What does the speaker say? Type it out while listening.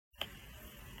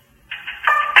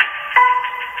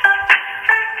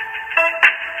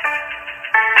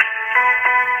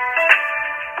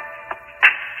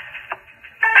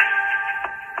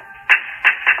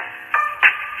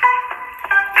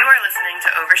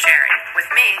Oversharing with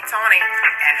me, Tawny.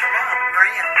 And hello,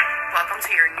 Maria. Welcome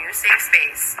to your new safe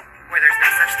space where there's no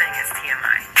such thing as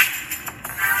TMI.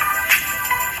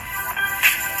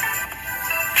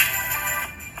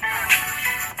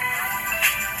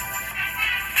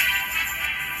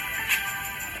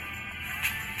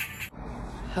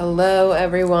 Hello,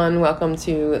 everyone. Welcome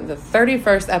to the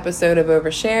 31st episode of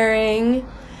Oversharing.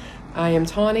 I am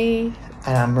Tawny.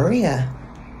 And I'm Maria.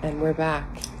 And we're back.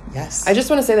 Yes. I just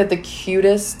want to say that the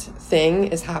cutest thing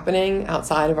is happening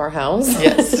outside of our house.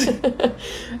 Yes.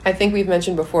 I think we've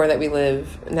mentioned before that we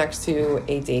live next to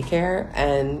a daycare,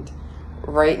 and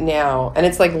right now, and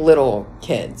it's like little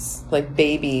kids, like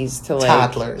babies to like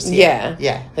toddlers. Yeah.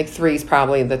 Like 3's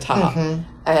probably the top. Mm-hmm.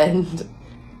 And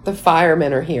the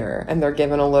firemen are here, and they're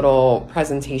giving a little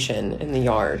presentation in the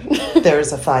yard.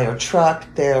 There's a fire truck.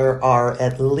 There are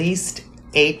at least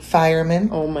 8 firemen.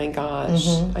 Oh my gosh.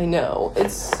 Mm-hmm. I know.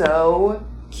 It's so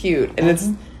cute. And it's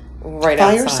right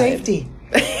fire outside. Safety.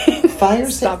 Fire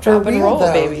safety. Stop, drop, and roll,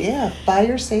 though. baby. Yeah,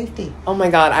 fire safety. Oh my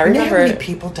God. I You know remember. how many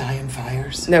people die in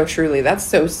fires? No, truly. That's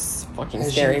so fucking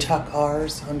As scary. you tuck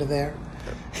ours under there.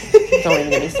 Don't even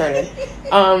get me started.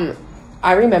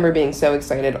 I remember being so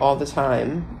excited all the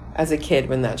time as a kid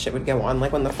when that shit would go on.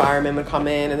 Like when the firemen would come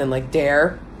in, and then like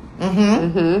Dare.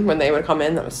 When they would come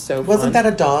in, that was so fun. Wasn't that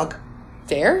a dog?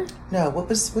 Dare? No,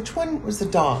 which one was the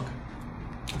dog?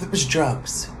 It was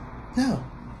drugs. No.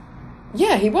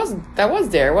 Yeah, that was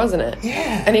Dare, wasn't it?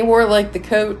 Yeah. And he wore like the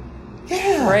coat.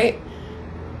 Yeah. Right?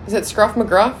 Is it Scruff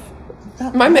McGruff?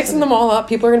 That Am I mixing wasn't- them all up?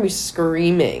 People are going to be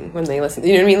screaming when they listen.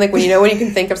 You know what I mean? Like when you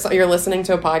can think of something, you're listening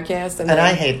to a podcast. And And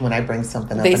I hate when I bring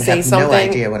something up they and say have something. no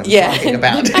idea what I'm talking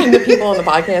about. And the people on the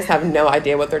podcast have no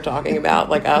idea what they're talking about,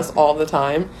 like us all the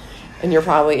time. And you're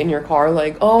probably in your car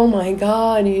like, oh my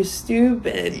God, you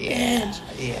stupid bitch.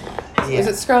 Yeah. Is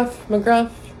it Scruff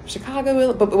McGruff?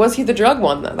 Chicago? But was he the drug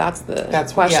one, though? That's the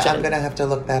question. Yeah, I'm going to have to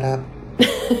look that up.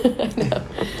 I know.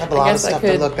 I have a lot of stuff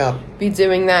to look up. Be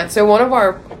doing that. So one of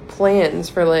our plans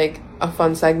for like a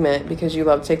fun segment, because you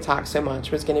love TikTok so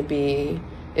much, is going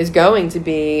to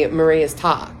be Maria's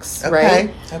talks, right?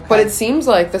 Okay. But it seems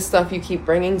like the stuff you keep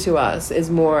bringing to us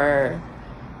is more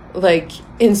like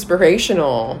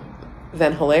inspirational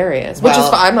than hilarious, which is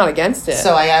fine. I'm not against it.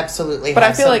 So I absolutely but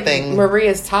have I feel something... like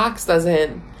Maria's talks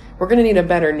doesn't. We're going to need a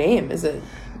better name. Is it?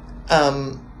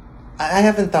 I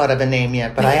haven't thought of a name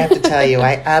yet, but I have to tell you,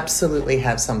 I absolutely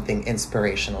have something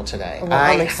inspirational today. Well,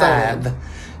 I I'm excited. have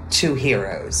 2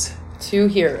 heroes. 2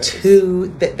 heroes.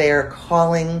 2 that they're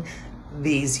calling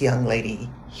these young lady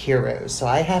heroes. So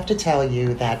I have to tell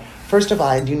you that, first of all,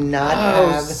 I do not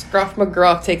have... Scruff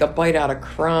McGruff, take a bite out of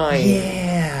crime.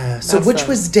 Yeah. So which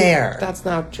was Dare? That's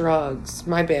not drugs.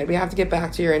 My bad. We have to get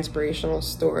back to your inspirational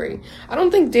story. I don't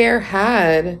think Dare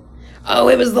had... Oh,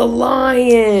 it was the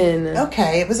lion.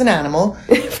 Okay, it was an animal.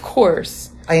 Of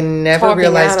course. I never Talking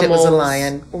realized it was a animals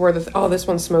lion. Or this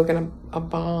one's smoking a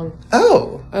bong.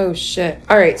 Oh. Oh, shit.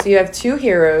 All right, so you have 2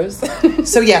 heroes.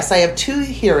 So, yes, I have 2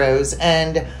 heroes,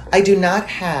 and I do not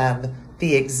have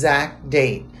the exact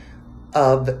date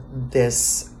of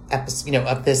this episode,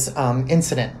 of this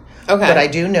incident. Okay. But I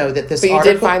do know that this But you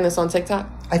article... did find this on TikTok?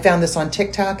 I found this on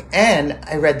TikTok, and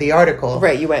I read the article.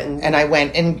 Right, you went and I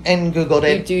went and Googled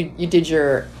it. You did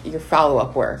your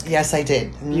follow-up work. Yes, I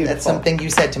did. Beautiful. That's something you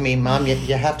said to me, Mom,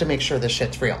 you have to make sure this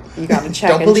shit's real. You got to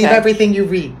check Don't believe everything you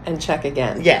read. And check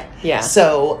again. Yeah. Yeah.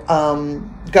 So,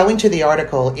 going to the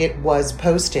article, it was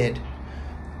posted,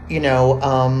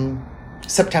 September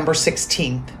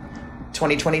 16th,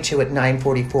 2022 at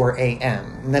 9:44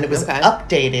 a.m. And then it was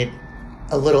updated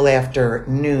a little after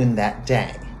noon that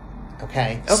day.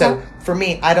 Okay? So for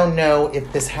me, I don't know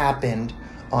if this happened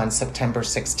on September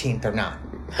 16th or not.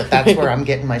 But that's where I'm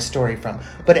getting my story from.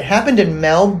 But it happened in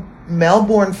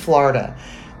Melbourne, Florida.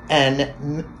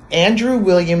 And Andrew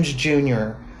Williams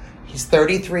Jr., he's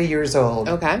 33 years old.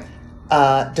 Okay.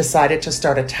 Decided to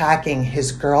start attacking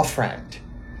his girlfriend.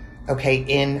 Okay,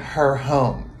 in her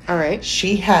home. All right.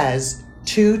 She has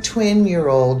 2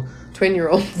 twin-year-old...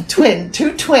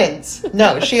 Two twins.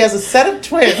 No, she has a set of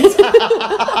twins.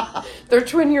 They're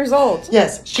twin years old.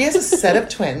 Yes, she has a set of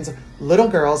twins, little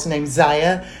girls named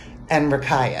Zaya and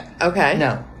Rakaya. Okay.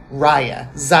 No,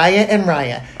 Raya. Zaya and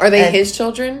Raya. Are they his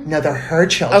children? No, they're her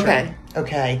children. Okay.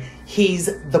 Okay. He's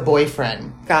the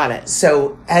boyfriend. Got it.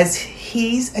 So as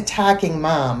he's attacking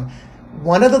Mom,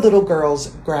 one of the little girls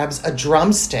grabs a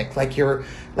drumstick, like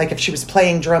if she was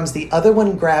playing drums. The other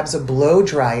one grabs a blow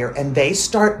dryer, and they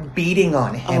start beating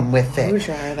on him with it.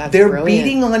 Dryer, that's They're brilliant.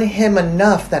 beating on him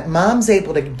enough that Mom's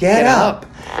able to get up,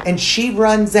 and she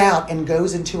runs out and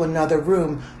goes into another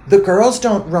room. The girls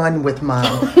don't run with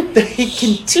Mom. They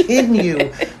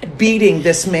continue beating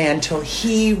this man till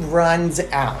he runs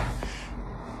out.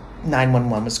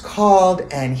 911 was called,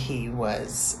 and he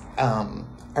was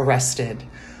arrested.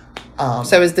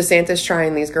 So is DeSantis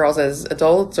trying these girls as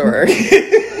adults, or as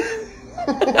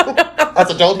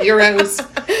adult heroes?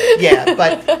 Yeah,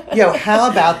 but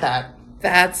how about that?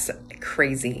 That's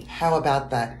crazy. How about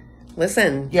that?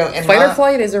 Listen, And fight or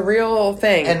flight is a real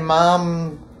thing. And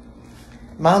Mom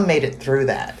made it through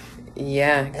that.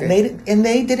 Yeah, good. And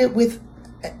they did it with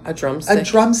a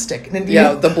drumstick. And,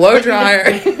 the blow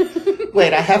dryer.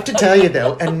 Wait, I have to tell you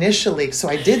though, initially, so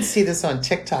I did see this on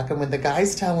TikTok, and when the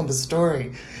guy's telling the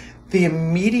story, the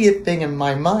immediate thing in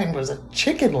my mind was a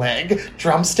chicken leg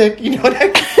drumstick. You know what I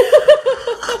mean?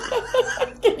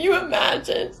 Can you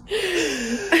imagine?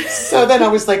 So then I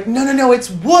was like, no, it's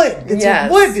wood. It's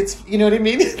wood. It's, you know what I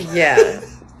mean? Yeah.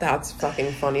 That's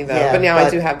fucking funny though. Yeah, but now I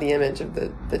do have the image of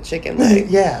the chicken leg.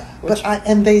 Yeah.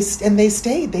 And they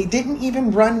stayed. They didn't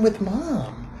even run with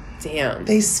Mom. Damn.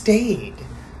 They stayed.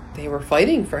 They were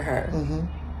fighting for her. Mm-hmm.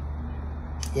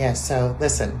 Yeah, so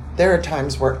listen, there are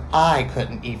times where I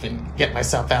couldn't even get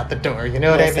myself out the door. You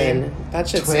know what I mean? That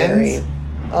shit's scary.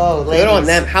 Oh, ladies. Good on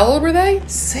them. How old were they?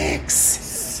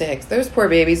 6. Those poor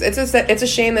babies. It's a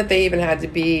shame that they even had to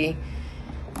be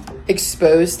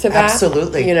exposed to that.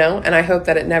 Absolutely. And I hope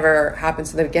that it never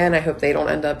happens to them again. I hope they don't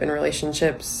end up in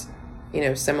relationships,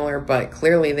 similar, but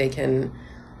clearly they can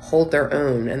hold their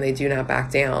own and they do not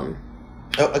back down.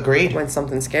 Oh, agreed. When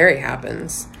something scary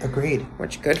happens. Agreed.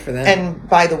 Which, good for them. And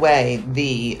by the way,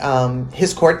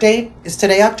 his court date is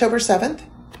today, October 7th?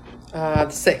 The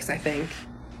 6th, I think.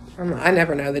 I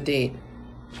never know the date.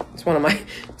 It's one of my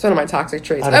toxic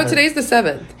traits. Today's the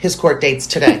 7th. His court date's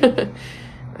today.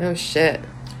 Oh, shit.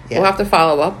 Yeah. We'll have to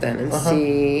follow up then and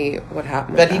see what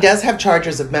happened. But he does have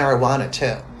charges of marijuana,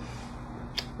 too.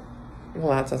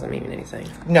 Well, that doesn't mean anything.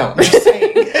 No, I'm just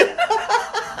saying.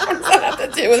 What does that have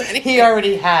to do with anything? He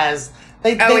already has.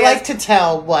 They like to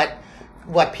tell what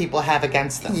people have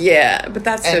against them. Yeah, but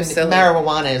that's so silly.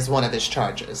 Marijuana is one of his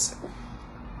charges.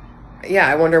 Yeah,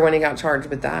 I wonder when he got charged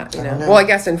with that. I don't know. Well, I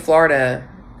guess in Florida,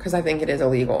 because I think it is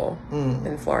illegal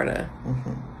in Florida.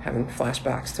 Mm-hmm. Having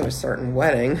flashbacks to a certain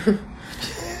wedding.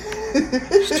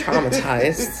 Just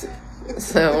traumatized.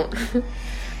 So,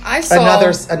 I saw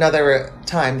another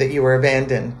time that you were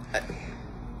abandoned.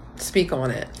 Speak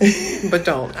on it, but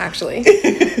don't actually.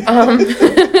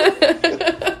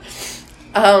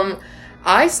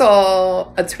 I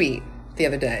saw a tweet the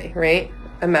other day, right?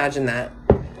 Imagine that.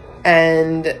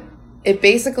 And it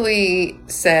basically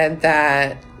said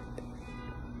that,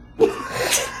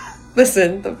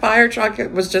 listen, the fire truck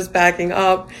was just backing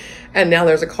up and now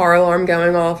there's a car alarm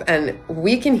going off, and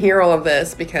we can hear all of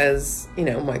this because,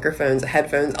 microphones,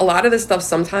 headphones, a lot of this stuff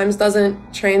sometimes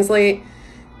doesn't translate,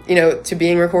 to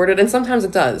being recorded, and sometimes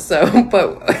it does. So,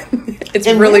 but it's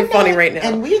really funny right now.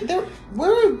 And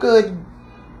we're a good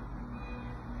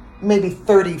maybe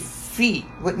 30 feet,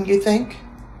 wouldn't you think?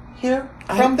 Here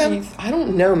from them? I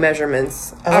don't know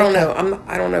measurements. Oh, I don't know.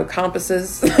 I don't know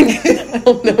compasses. I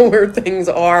don't know where things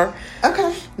are.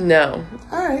 Okay. No.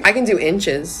 All right. I can do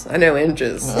inches. I know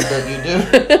inches. I bet you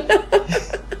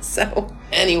do. So,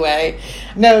 anyway.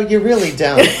 No, you really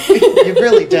don't. You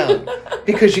really don't.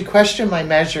 Because you question my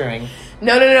measuring.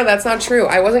 No, that's not true.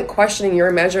 I wasn't questioning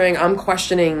your measuring. I'm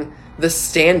questioning the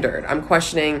standard. I'm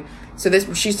questioning. So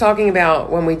she's talking about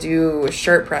when we do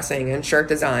shirt pressing and shirt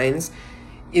designs,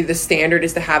 the standard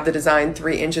is to have the design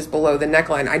 3 inches below the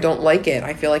neckline. I don't like it.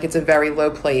 I feel like it's a very low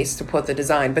place to put the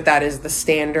design, but that is the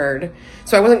standard.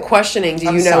 So I wasn't questioning,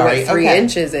 do you know what 3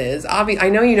 inches is? I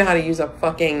know you know how to use a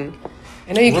fucking...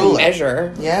 I know you ruler. can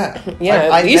measure. Yeah. Yeah,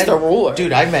 at least a ruler.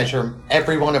 Dude, I measure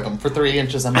every one of them for 3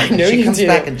 inches. I'm like, I know she you comes do.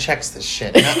 back and checks this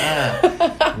shit.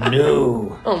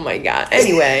 No. Oh my God.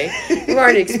 Anyway, we've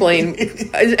already explained,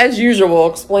 as usual,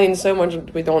 explained so much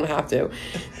we don't have to.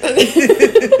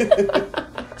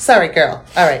 Sorry, girl.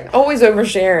 All right. Always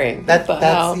oversharing. That's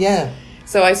yeah.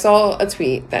 So I saw a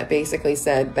tweet that basically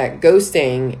said that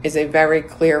ghosting is a very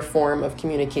clear form of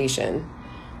communication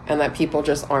and that people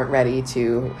just aren't ready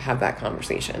to have that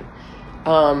conversation.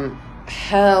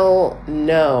 Hell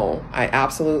no. I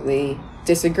absolutely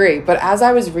disagree. But as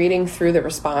I was reading through the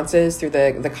responses, through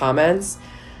the comments,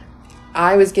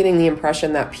 I was getting the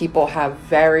impression that people have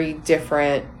very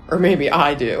different or maybe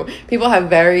I do, people have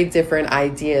very different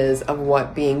ideas of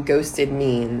what being ghosted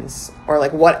means, or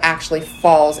like what actually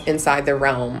falls inside the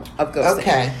realm of ghosting.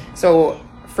 Okay. So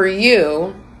for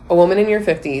you, a woman in your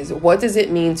 50s, what does it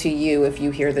mean to you if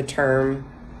you hear the term,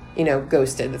 you know,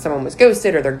 ghosted, that someone was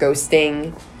ghosted or they're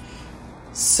ghosting?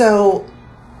 So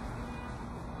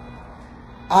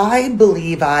I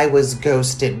believe I was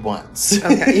ghosted once.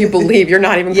 Okay, you believe, you're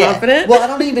not even confident?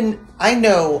 Well, I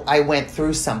know I went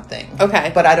through something.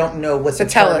 Okay. But I don't know what the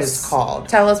term is called.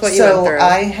 Tell us what you went through. So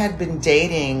I had been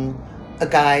dating a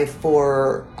guy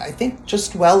for, I think,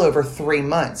 just well over 3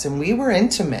 months, and we were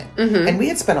intimate. Mm-hmm. And we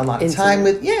had spent a lot of time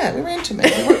with, we were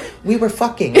intimate. We were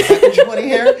fucking. Is that what you want to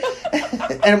hear?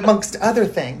 And amongst other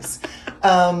things.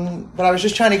 But I was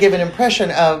just trying to give an impression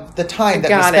of the time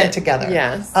that we spent together.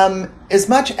 Yes. As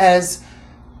much as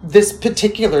this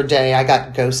particular day I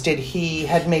got ghosted, he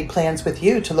had made plans with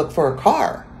you to look for a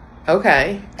car.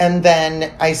 Okay. And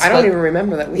then I don't even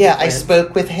remember that. I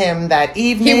spoke with him that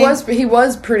evening. He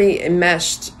was pretty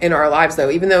enmeshed in our lives,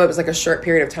 though, even though it was like a short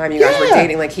period of time you guys were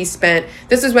dating. Like,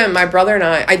 this is when my brother and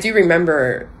I do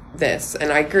remember this,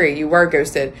 and I agree, you were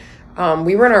ghosted.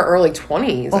 We were in our early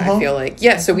 20s, I feel like.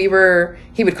 Yeah, so he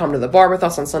would come to the bar with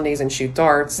us on Sundays and shoot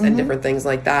darts and different things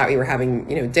like that. We were having,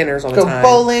 dinners all the time. Go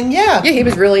bowling, yeah. Yeah, he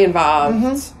was really involved.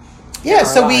 Mm-hmm. Yeah,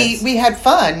 so we had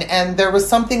fun, and there was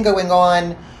something going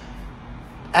on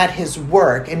at his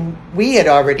work, and we had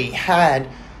already had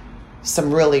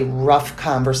some really rough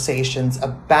conversations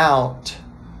about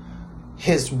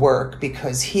his work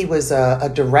because he was a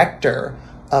director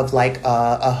of like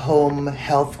a home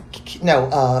health,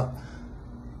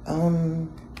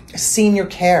 senior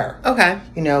care. Okay.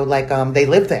 They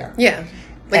live there. Yeah.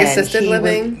 Like assisted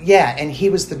living? And he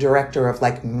was the director of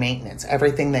like maintenance.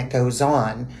 Everything that goes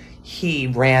on, he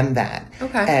ran that.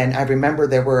 Okay. And I remember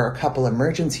there were a couple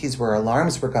emergencies where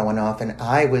alarms were going off, and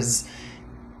I was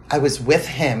with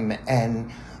him,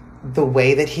 and the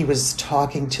way that he was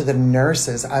talking to the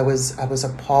nurses, I was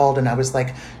appalled, and I was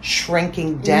like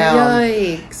shrinking down.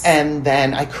 Yikes. And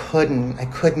then I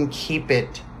couldn't keep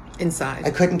it inside.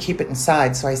 I couldn't keep it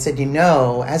inside. So I said,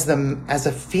 as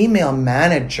a female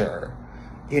manager,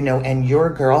 and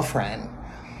your girlfriend,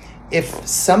 if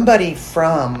somebody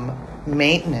from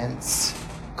maintenance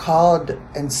called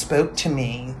and spoke to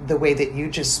me the way that you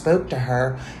just spoke to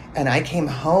her, and I came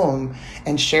home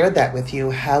and shared that with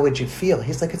you, how would you feel?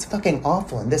 He's like, it's fucking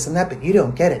awful and this and that, but you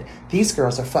don't get it. These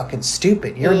girls are fucking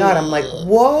stupid. You're not. I'm like,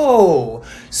 whoa.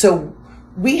 So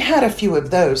we had a few of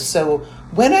those. So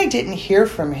when I didn't hear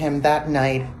from him that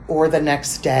night or the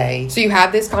next day. So you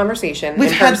had this conversation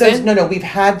we've had those. No, we've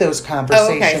had those conversations.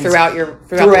 Oh, okay. Throughout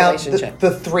the relationship.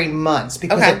 The 3 months.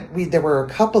 Because there were a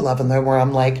couple of them there where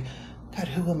I'm like, God,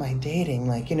 who am I dating?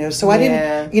 So I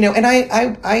didn't,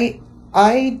 and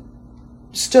I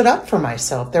stood up for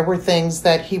myself. There were things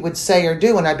that he would say or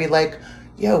do, and I'd be like,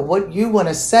 yo, what you want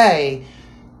to say,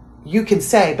 you can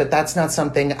say, but that's not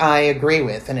something I agree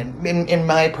with. And in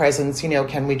my presence,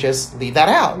 can we just leave that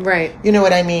out? Right. You know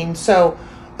what I mean? So,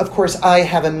 of course, I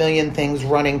have a million things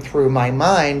running through my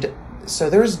mind. So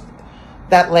there's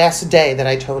that last day that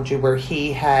I told you where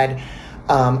he had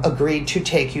agreed to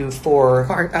take you for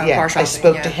car shopping. I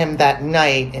spoke to him that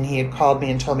night, and he had called me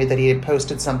and told me that he had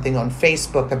posted something on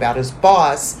Facebook about his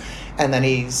boss, and then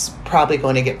he's probably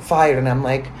going to get fired. And I'm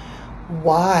like,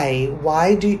 why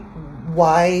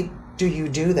do you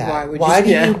do that? Why do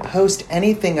you post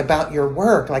anything about your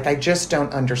work? I just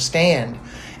don't understand.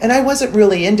 And I wasn't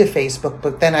really into Facebook,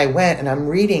 but then I went and I'm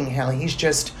reading how he's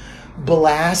just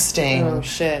blasting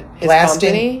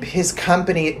his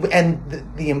company and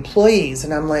the employees,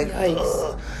 and I'm like,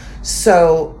 ugh.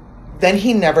 So then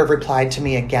he never replied to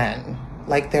me again.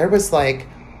 There was I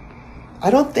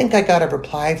don't think I got a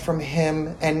reply from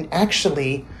him. And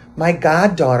actually my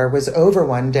goddaughter was over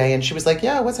one day, and she was like,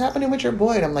 yeah, what's happening with your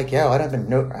boy? And I'm like, I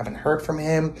haven't heard from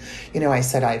him. I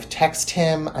said, I've texted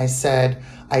him. I said,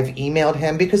 I've emailed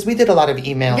him, because we did a lot of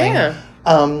emailing.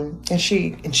 And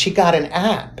she got an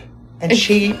app. And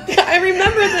she, I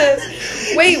remember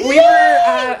this. Wait,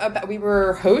 we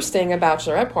were hosting a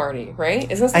bachelorette party, right?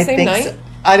 Isn't this the same night? So.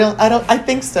 I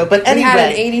think so. But anyway, we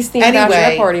had an 80s themed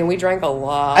bachelorette party, and we drank a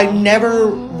lot. I never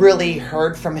really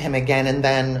heard from him again. And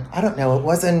then, I don't know, it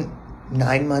wasn't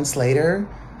 9 months later,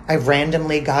 I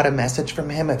randomly got a message from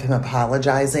him of him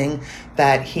apologizing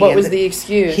that What was the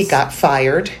excuse? He got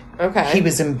fired. Okay. He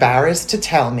was embarrassed to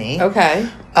tell me. Okay.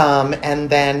 And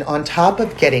then on top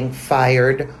of getting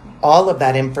fired, all of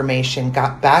that information,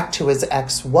 got back to his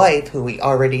ex-wife, who he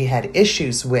already had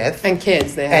issues with, and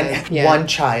kids. They had one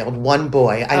child, one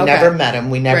boy. I never met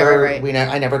him. I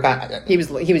never got. He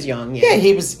was young. Yeah,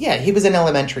 he was in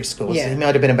elementary school. So he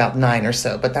might have been about 9 or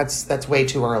so, but that's way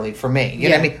too early for me. You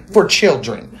know what I mean? For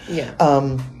children. Yeah.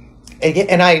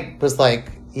 And I was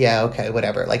like, yeah, okay,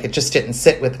 whatever. Like, it just didn't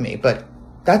sit with me. But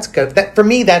that for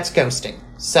me, that's ghosting.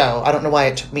 So I don't know why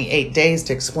it took me 8 days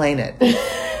to explain it.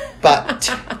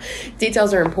 But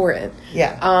details are important.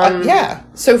 Yeah. Yeah.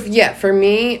 So for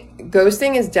me,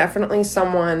 ghosting is definitely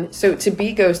someone. So to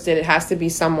be ghosted, it has to be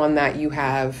someone that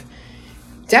you've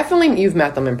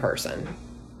met them in person.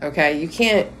 Okay, you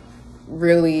can't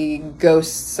really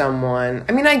ghost someone.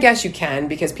 I mean, I guess you can,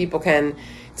 because people can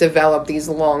develop these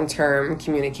long-term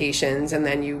communications and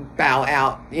then you bow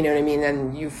out. You know what I mean?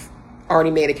 And you've already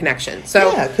made a connection.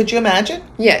 So yeah, could you imagine?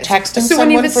 Yeah, texting so someone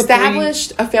when you've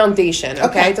established a foundation,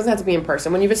 okay, it doesn't have to be in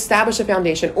person. When you've established a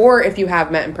foundation, or if you have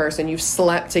met in person, you've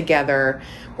slept together,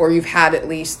 or you've had at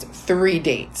least 3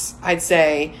 dates, I'd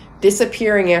say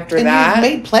disappearing after that. You've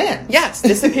made plans. Yes,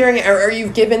 disappearing, or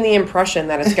you've given the impression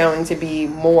that it's going to be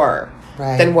more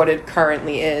than what it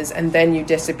currently is, and then you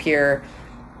disappear.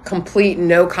 Complete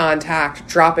no contact,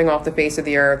 dropping off the face of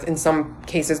the earth, in some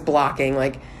cases blocking,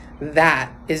 like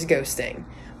that is ghosting.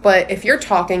 But if you're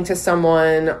talking to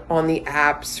someone on the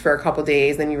apps for a couple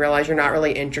days, then you realize you're not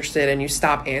really interested and you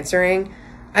stop answering,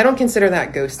 I don't consider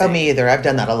that ghosting. Oh, me either. I've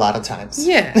done that a lot of times.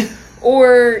 Yeah.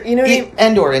 Or, you know what I mean?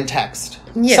 And or in text.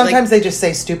 Yeah, sometimes they just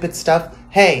say stupid stuff.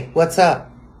 Hey, what's up?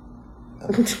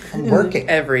 I'm working.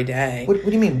 Every day. What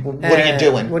do you mean? What are you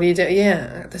doing? What are you doing?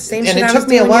 Yeah. The same shit. And it took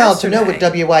me a while to know what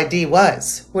WID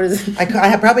was. What is it?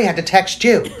 I probably had to text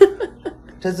you.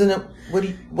 Doesn't it?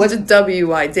 What's a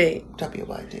WID?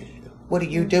 WID. What are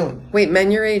you doing? Wait,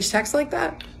 men your age text like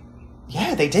that?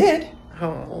 Yeah, they did.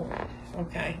 Oh,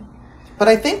 okay. But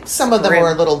I think some of them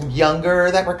were a little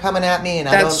younger that were coming at me, and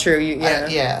that's true.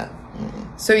 Yeah.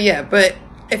 So but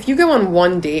if you go on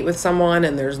one date with someone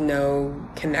and there's no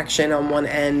connection on one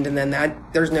end, and then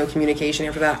there's no communication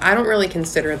after that, I don't really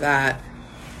consider that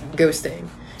ghosting.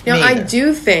 Now, I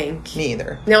do think... Me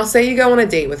either. Now, say you go on a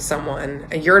date with someone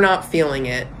and you're not feeling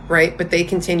it, right? But they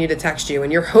continue to text you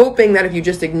and you're hoping that if you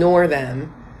just ignore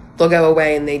them, they'll go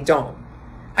away, and they don't.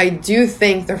 I do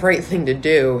think the right thing to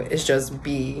do is just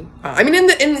be...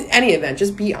 in any event,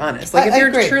 just be honest. Like, if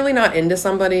you're truly not into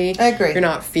somebody... I agree. You're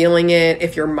not feeling it,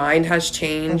 if your mind has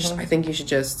changed, I think you should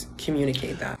just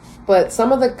communicate that. But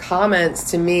some of the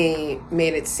comments to me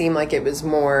made it seem like it was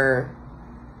more...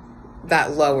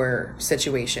 that lower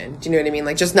situation. Do you know what I mean?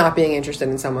 Like, just not being interested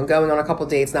in someone, going on a couple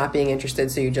dates, not being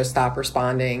interested, so you just stop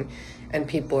responding, and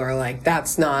people are like,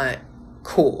 that's not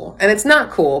cool. And it's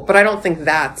not cool, but I don't think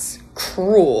that's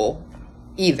cruel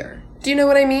either. Do you know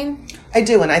what I mean? I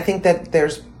do, and I think that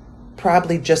there's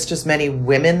probably just as many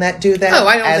women that do that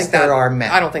as there are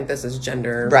men. I don't think this is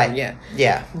gender. Right.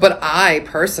 Yeah. But I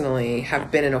personally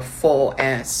have been in a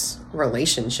full-ass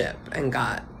relationship and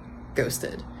got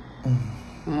ghosted.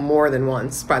 More than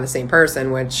once by the same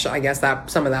person, which I guess that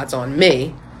some of that's on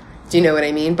me. Do you know what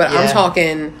I mean? But I'm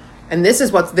talking, and this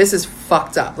is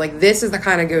fucked up. Like, this is the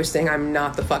kind of ghosting I'm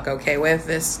not the fuck okay with.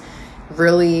 This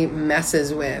really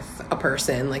messes with a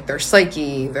person, like their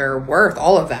psyche, their worth,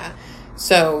 all of that.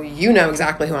 So you know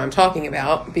exactly who I'm talking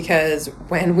about, because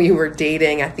when we were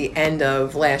dating at the end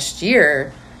of last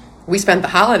year, we spent the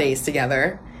holidays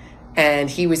together, and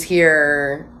he was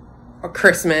here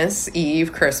Christmas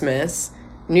Eve,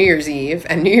 New Year's Eve,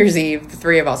 and New Year's Eve, the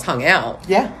three of us hung out.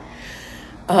 Yeah.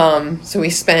 So we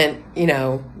spent,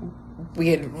 we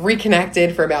had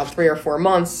reconnected for about 3 or 4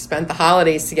 months, spent the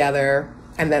holidays together,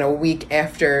 and then a week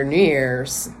after New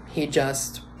Year's, he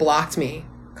just blocked me,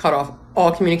 cut off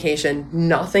all communication.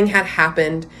 Nothing had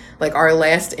happened. Like, our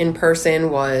last in-person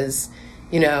was,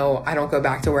 I don't go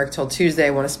back to work till Tuesday. I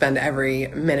want to spend every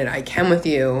minute I can with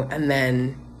you. And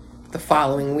then the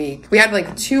following week, we had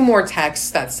like 2 more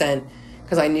texts that sent,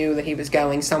 because I knew that he was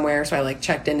going somewhere, so I like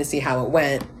checked in to see how it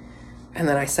went, and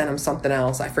then I sent him something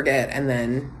else, I forget, and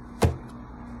then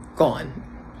gone.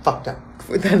 Fucked up.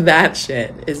 That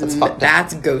shit is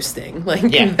that's ghosting. Like,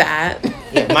 that.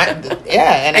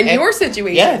 And your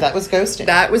situation. Yeah, that was ghosting.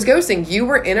 That was ghosting. You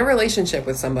were in a relationship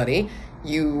with somebody.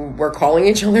 You were calling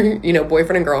each other,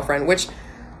 boyfriend and girlfriend, which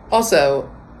also,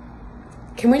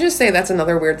 can we just say that's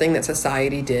another weird thing that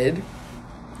society did,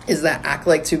 is that act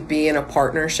like to be in a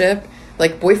partnership.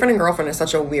 Like, boyfriend and girlfriend is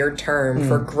such a weird term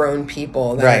for grown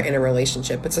people that are in a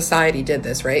relationship. But society did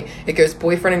this, right? It goes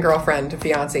boyfriend and girlfriend to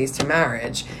fiancés to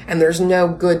marriage. And there's no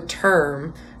good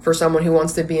term for someone who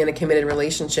wants to be in a committed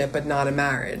relationship but not a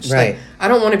marriage. Right. Like, I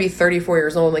don't want to be 34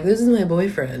 years old. Like, this is my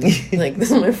boyfriend. Like,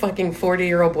 this is my fucking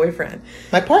 40-year-old boyfriend.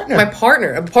 My partner. My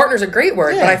partner. A partner's a great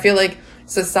word, but I feel like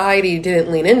society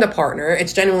didn't lean into partner.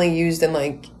 It's generally used in,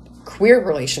 like, queer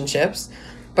relationships.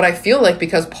 But I feel like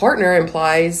because partner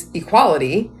implies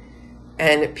equality,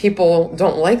 and people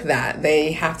don't like that.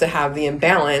 They have to have the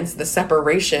imbalance, the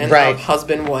separation of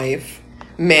husband, wife,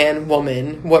 man,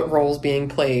 woman, what role's being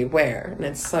played where. And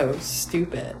it's so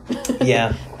stupid.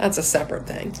 Yeah. That's a separate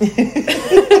thing.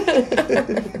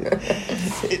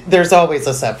 There's always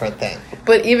a separate thing.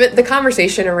 But even the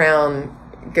conversation around,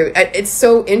 it's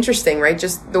so interesting, right?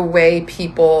 Just the way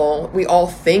we all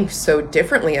think so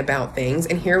differently about things.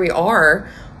 And here we are,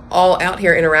 all out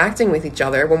here interacting with each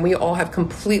other when we all have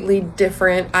completely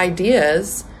different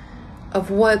ideas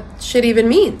of what shit even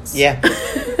means. Yeah.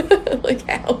 Like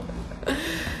how?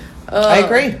 I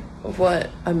agree. What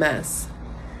a mess.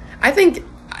 I think,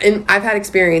 and I've had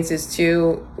experiences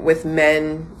too with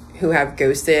men who have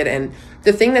ghosted, and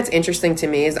the thing that's interesting to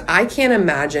me is I can't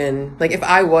imagine, like, if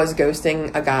I was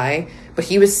ghosting a guy, but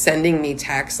he was sending me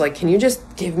texts, like, can you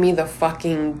just give me the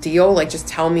fucking deal? Like, just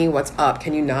tell me what's up.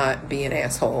 Can you not be an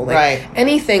asshole? Like,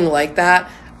 anything like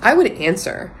that, I would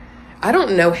answer. I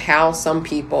don't know how some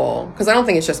people, because I don't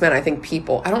think it's just men, I think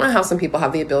people, I don't know how some people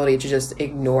have the ability to just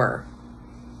ignore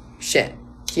shit.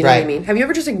 You know what I mean? Have you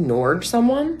ever just ignored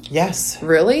someone? Yes.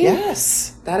 Really?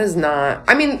 Yes. That is not...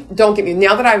 I mean, don't get me...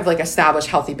 Now that I've, like, established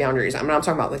healthy boundaries, I'm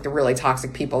talking about, like, the really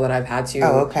toxic people that I've had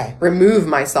to remove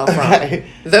myself from.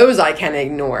 Those I can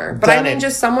ignore. But I mean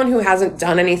just someone who hasn't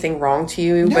done anything wrong to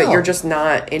you, but you're just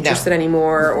not interested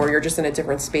anymore, or you're just in a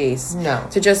different space. No.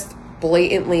 To just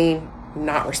blatantly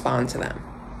not respond to them.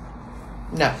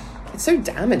 No. It's so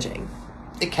damaging.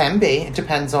 It can be. It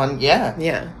depends on...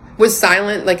 Yeah. Was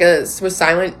the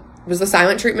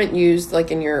silent treatment used,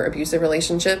 like, in your abusive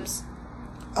relationships?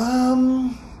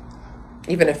 Even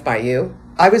if by you?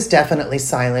 I was definitely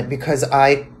silent because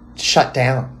I shut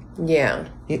down. Yeah.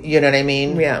 You know what I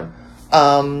mean? Yeah.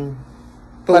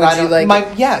 But I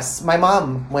don't, my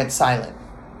mom went silent.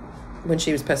 When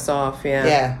she was pissed off, yeah.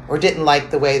 Yeah. Or didn't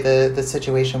like the way the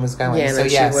situation was going. Yeah, and so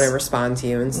she wouldn't respond to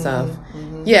you and stuff.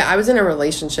 Mm-hmm. Yeah, I was in a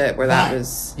relationship where that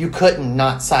was... You couldn't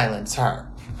not silence her.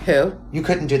 Who? You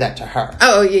couldn't do that to her.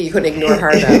 Oh, yeah, you couldn't ignore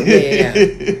her, though.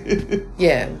 Yeah.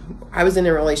 Yeah, I was in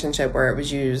a relationship where it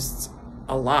was used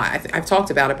a lot. I've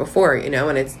talked about it before, you know,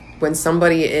 and it's when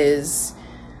somebody is,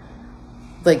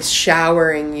 like,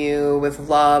 showering you with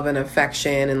love and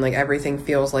affection and, like, everything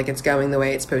feels like it's going the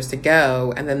way it's supposed to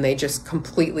go, and then they just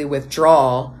completely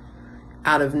withdraw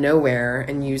out of nowhere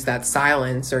and use that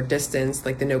silence or distance,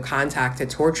 like the no contact, to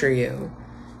torture you.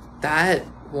 That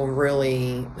will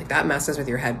really, like, that messes with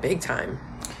your head big time.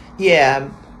 Yeah.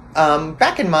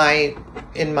 Back in my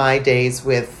days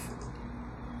with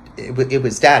it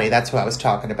was Daddy, that's who I was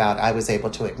talking about, I was able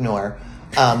to ignore.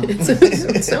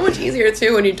 It's so much easier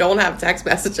too when you don't have text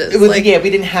messages. We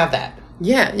didn't have that.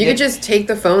 Yeah, you could just take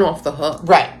the phone off the hook.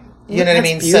 Right. You know what I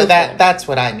mean? Beautiful. So that's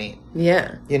what I mean.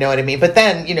 Yeah. You know what I mean? But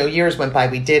then, you know, years went by,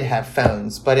 we did have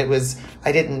phones, but it was,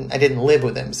 I didn't live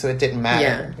with him, so it didn't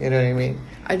matter. Yeah. You know what I mean?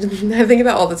 I think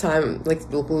about all the time, like,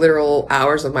 literal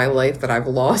hours of my life that I've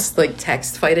lost, like,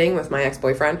 text fighting with my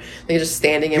ex-boyfriend. Like, just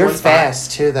standing in one spot. You're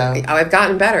fast, too, though. I've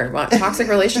gotten better. Well, toxic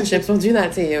relationships will do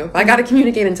that to you. If I got to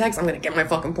communicate in text, I'm going to get my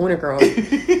fucking point across.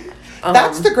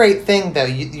 That's the great thing, though.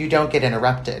 You don't get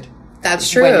interrupted. That's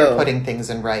true. When you're putting things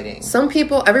in writing.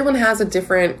 Everyone has a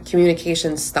different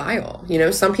communication style. You know,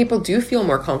 some people do feel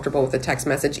more comfortable with a text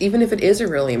message, even if it is a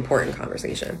really important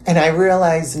conversation. And I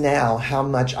realize now how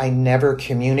much I never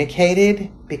communicated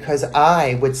because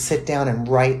I would sit down and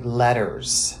write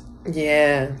letters.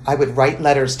 Yeah. I would write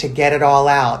letters to get it all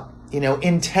out, you know,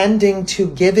 intending to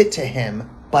give it to him,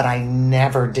 but I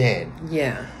never did.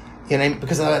 Yeah. You know,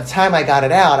 because by the time I got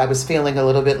it out, I was feeling a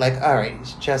little bit like, all right,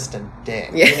 he's just a dick.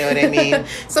 Yeah. You know what I mean?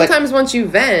 Sometimes once you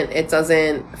vent, it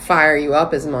doesn't fire you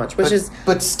up as much,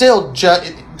 But still,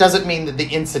 it doesn't mean that the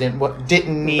incident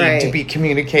didn't need to be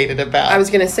communicated about. I was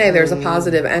going to say, there's a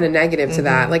positive and a negative to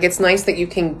that. Like, it's nice that you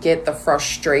can get the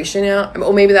frustration out.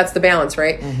 Well, maybe that's the balance,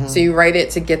 right? Mm-hmm. So you write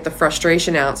it to get the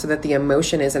frustration out so that the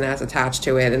emotion isn't as attached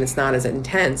to it and it's not as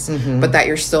intense, but that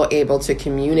you're still able to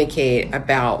communicate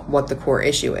about what the core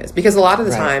issue is. Because a lot of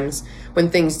the times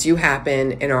when things do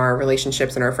happen in our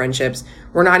relationships and our friendships,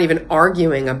 we're not even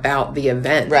arguing about the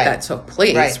event that took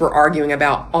place. Right. We're arguing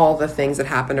about all the things that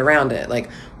happened around it. Like,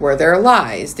 were there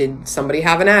lies? Did somebody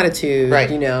have an attitude?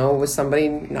 Right. You know, was somebody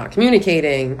not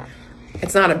communicating?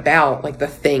 It's not about, like, the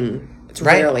thing It's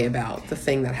rarely about the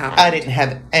thing that happened. I didn't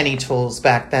have any tools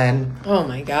back then. Oh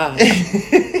my God.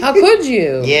 How could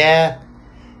you? Yeah.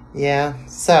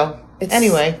 So,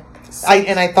 anyway,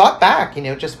 I thought back,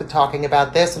 just with talking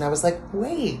about this, and I was like,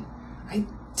 wait, I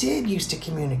did used to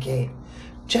communicate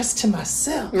just to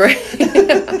myself. Right.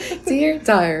 Dear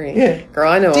diary. Yeah. Girl,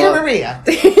 I know. Dear Maria,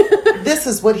 this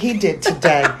is what he did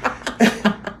today.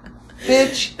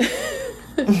 Bitch.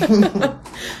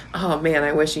 Oh man,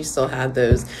 I wish you still had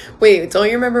those. Wait, don't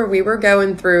you remember we were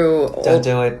going through Don't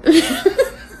do it.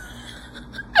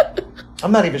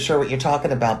 I'm not even sure what you're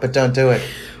talking about, but don't do it.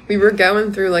 We were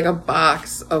going through like a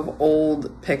box of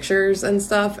old pictures and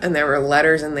stuff, and there were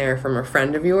letters in there from a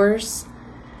friend of yours.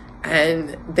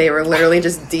 And they were literally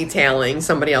just detailing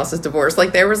somebody else's divorce.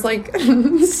 Like, there was, like,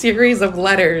 a series of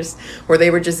letters where they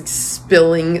were just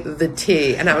spilling the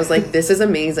tea. And I was like, this is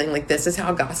amazing. Like, this is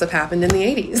how gossip happened in the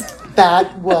 80s.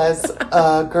 That was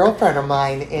a girlfriend of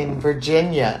mine in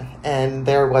Virginia. And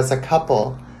there was a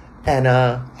couple. And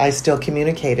I still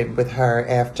communicated with her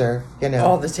after,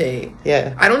 all the tea.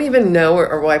 Yeah. I don't even know,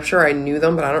 or well, I'm sure I knew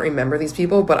them, but I don't remember these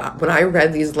people. But when I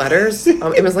read these letters,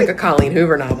 it was like a Colleen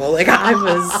Hoover novel. Like, I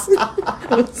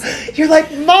was You're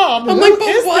like, Mom, I'm like,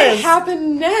 but what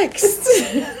happened next?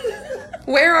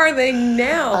 Where are they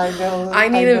now? I know. I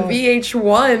need a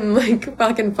VH1 like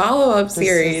fucking follow-up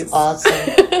series. This is awesome.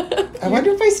 I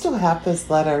wonder if I still have those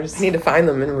letters. I need to find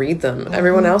them and read them. Mm-hmm.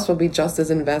 Everyone else will be just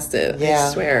as invested. Yeah. I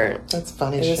swear. That's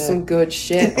funny shit. There's some good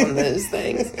shit on those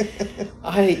things.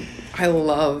 I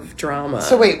love drama.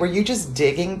 So wait, were you just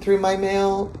digging through my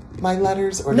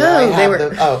letters? Or no, did I have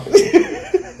them? Oh.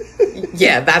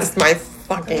 Yeah, that's my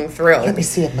fucking thrill. Let me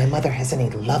see if my mother has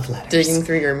any love letters. Digging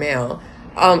through your mail.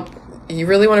 You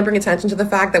really want to bring attention to the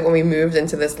fact that when we moved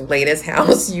into this latest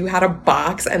house, you had a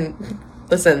box, and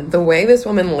listen, the way this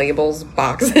woman labels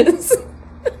boxes,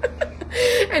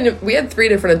 and we had 3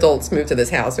 different adults move to this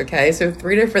house, okay? So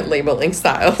 3 different labeling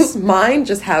styles. Mine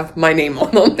just have my name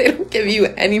on them. They don't give you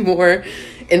any more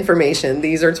information.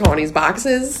 These are Tawny's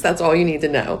boxes. That's all you need to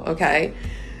know, okay?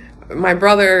 My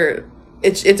brother...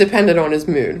 It depended on his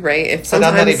mood, right? But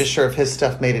I'm not even sure if his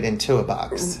stuff made it into a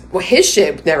box. Well, his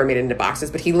shit never made it into boxes,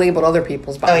 but he labeled other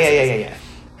people's boxes. Oh, yeah.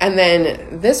 And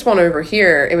then this one over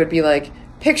here, it would be like,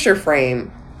 picture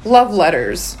frame, love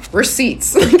letters,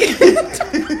 receipts.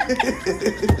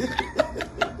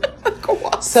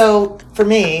 So, for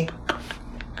me,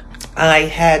 I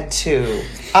had to...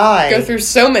 go through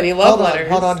so many love letters.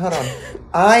 Hold on.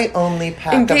 I only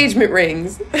packed... Engagement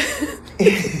rings.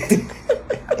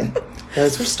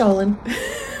 Those were stolen.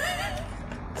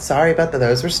 Sorry about that.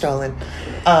 Those were stolen.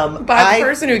 By the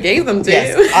person who gave them to you.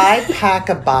 Yes, I pack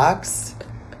a box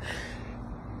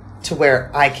to where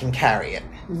I can carry it.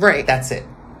 Right. That's it.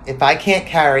 If I can't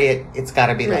carry it, it's got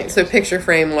to be later. So picture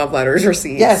frame, love letters,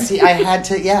 receipts. Yes, I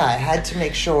had to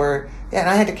make sure. Yeah, and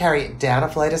I had to carry it down a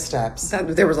flight of steps.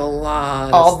 There was a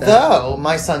lot of stuff.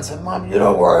 My son said, Mom, you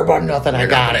don't worry about nothing. I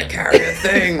got it. Carry a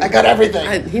thing. I got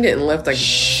everything. He didn't lift a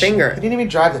finger. He didn't even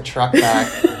drive the truck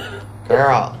back.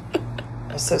 Girl.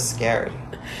 I was so scared.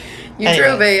 You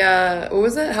drove a, what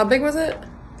was it? How big was it?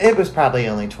 It was probably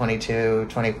only 22,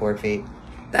 24 feet.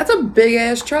 That's a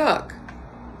big-ass truck.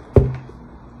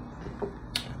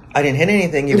 I didn't hit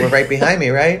anything. You were right behind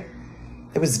me, right?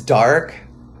 It was dark.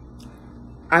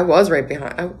 I was right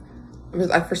behind.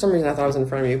 For some reason, I thought I was in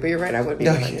front of you, but you're right. I would be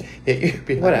behind you. Yeah, you'd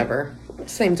be behind Whatever.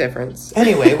 Same difference.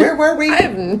 Anyway, where were we? I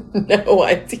have no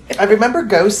idea. I remember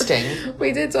ghosting.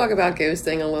 We did talk about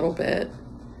ghosting a little bit.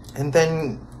 And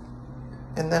then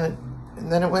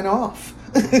it went off.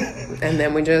 And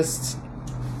then we just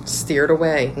steered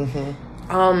away.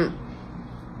 Mm-hmm.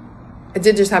 I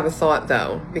did just have a thought,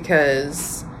 though,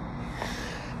 because...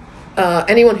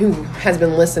 anyone who has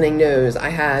been listening knows I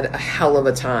had a hell of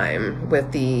a time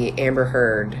with the Amber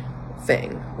Heard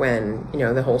thing when,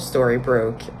 the whole story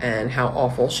broke and how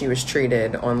awful she was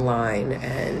treated online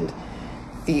and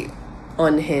the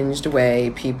unhinged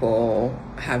way people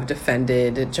have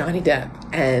defended Johnny Depp.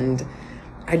 And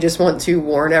I just want to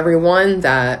warn everyone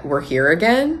that we're here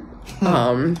again.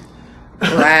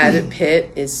 Brad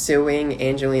Pitt is suing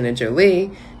Angelina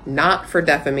Jolie, not for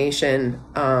defamation.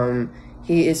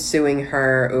 He is suing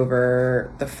her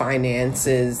over the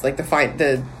finances, like a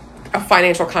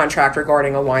financial contract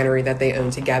regarding a winery that they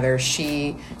own together.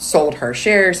 She sold her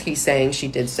shares. He's saying she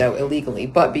did so illegally.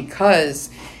 But because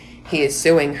he is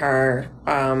suing her,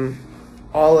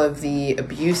 all of the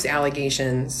abuse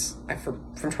allegations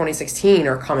from 2016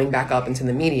 are coming back up into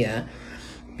the media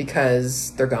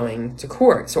because they're going to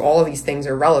court. So all of these things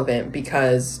are relevant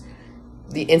because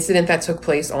the incident that took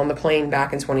place on the plane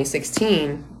back in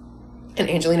 2016 And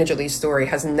Angelina Jolie's story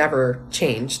has never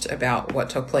changed about what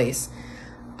took place.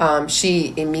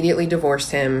 She immediately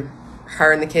divorced him.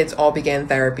 Her and the kids all began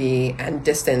therapy, and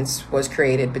distance was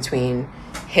created between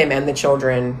him and the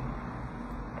children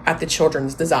at the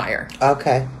children's desire.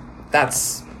 Okay.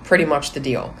 That's pretty much the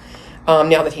deal.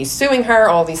 Now that he's suing her,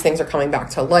 all these things are coming back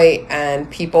to light,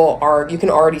 and people are, you can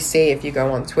already see if you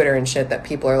go on Twitter and shit that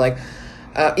people are like,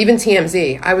 even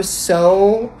TMZ. I was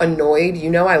so annoyed. You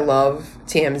know I love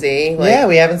TMZ. Like, yeah,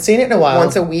 we haven't seen it in a while.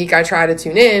 Once a week I try to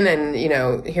tune in and, you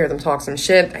know, hear them talk some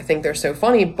shit. I think they're so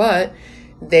funny, but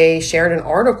they shared an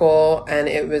article and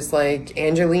it was like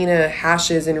Angelina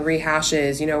hashes and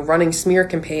rehashes, you know, running smear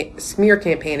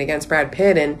campaign against Brad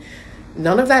Pitt, and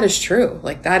none of that is true.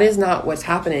 Like, that is not what's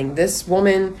happening. This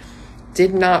woman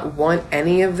did not want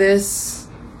any of this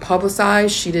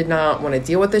publicized. She did not want to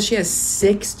deal with this. She has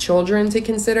 6 children to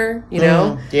consider, you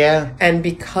know? Yeah. And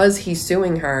because he's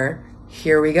suing her,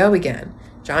 here we go again.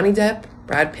 Johnny Depp,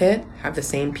 Brad Pitt have the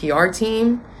same PR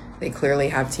team. They clearly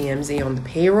have TMZ on the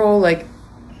payroll. Like,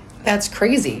 that's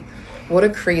crazy. What a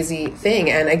crazy thing.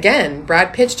 And again,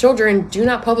 Brad Pitt's children do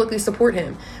not publicly support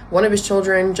him. One of his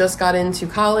children just got into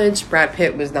college. Brad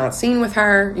Pitt was not seen with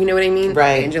her. You know what I mean?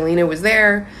 Right. Angelina was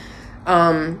there.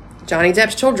 Johnny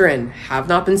Depp's children have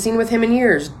not been seen with him in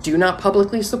years, do not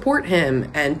publicly support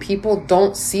him. And people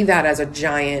don't see that as a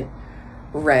giant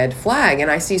red flag. And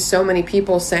I see so many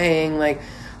people saying like,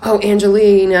 oh,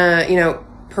 Angelina, you know,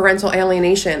 parental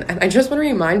alienation. And I just want to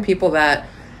remind people that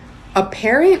a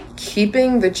parent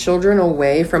keeping the children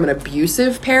away from an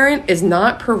abusive parent is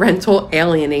not parental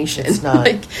alienation. It's not.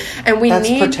 And That's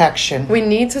protection. We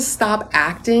need to stop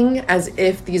acting as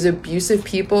if these abusive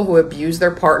people who abuse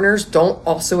their partners don't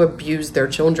also abuse their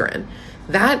children.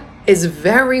 That is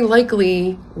very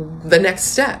likely the next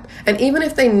step. And even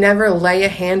if they never lay a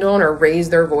hand on or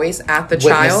raise their voice at the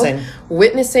child,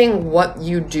 witnessing what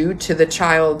you do to the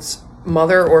child's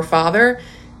mother or father,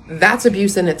 that's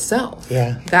abuse in itself.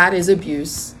 Yeah. That is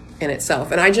abuse in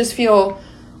itself. And I just feel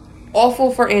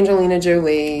awful for Angelina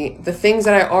Jolie. The things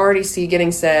that I already see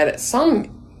getting said, some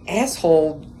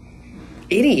asshole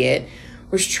idiot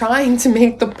was trying to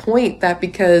make the point that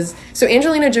because... So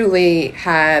Angelina Jolie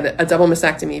had a double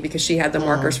mastectomy because she had the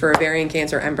markers for ovarian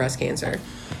cancer and breast cancer.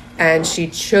 And she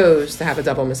chose to have a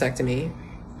double mastectomy.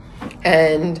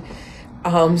 And...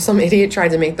 some idiot tried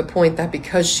to make the point that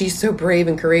because she's so brave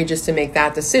and courageous to make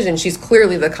that decision, she's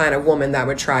clearly the kind of woman that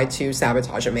would try to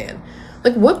sabotage a man.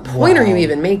 Like, what point are you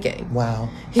even making? Wow.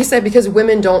 He said because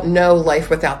women don't know life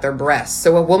without their breasts.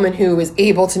 So a woman who is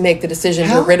able to make the decision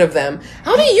to get rid of them,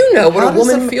 how do you know what a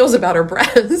woman feels about her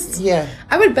breasts? Yeah.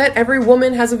 I would bet every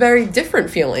woman has a very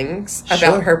different feelings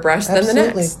about her breasts than the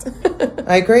next.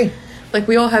 I agree. Like,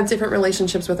 we all have different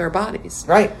relationships with our bodies.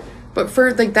 Right. But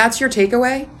for, like, that's your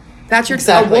takeaway? That's your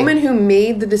a woman who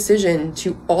made the decision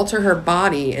to alter her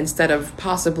body instead of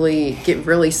possibly get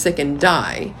really sick and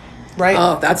die. Right.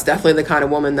 Oh, that's definitely the kind of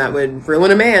woman that would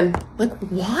ruin a man. Like,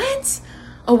 what?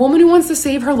 A woman who wants to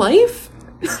save her life?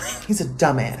 He's a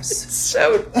dumbass. It's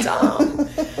so dumb.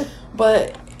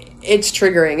 But it's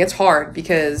triggering. It's hard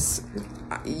because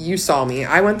you saw me.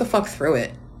 I went the fuck through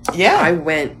it. Yeah. I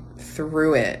went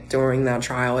through it during that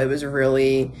trial. It was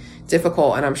really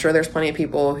difficult, and I'm sure there's plenty of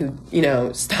people who, you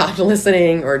know, stopped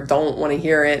listening or don't want to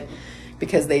hear it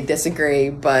because they disagree.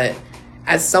 But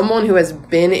as someone who has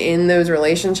been in those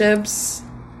relationships,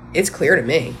 it's clear to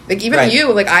me. Like, even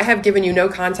you, like, I have given you no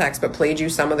context but played you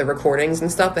some of the recordings and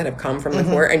stuff that have come from the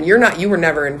court, and you were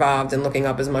never involved in looking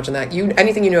up as much in that.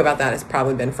 Anything you know about that has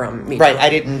probably been from me. Right. I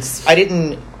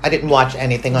didn't watch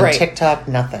anything on TikTok,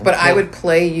 nothing. But I would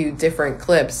play you different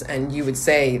clips and you would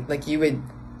say, like, you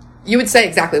would say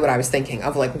exactly what I was thinking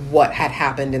of, like, what had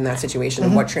happened in that situation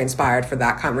and what transpired for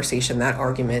that conversation, that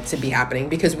argument to be happening,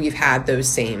 because we've had those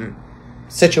same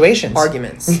situations,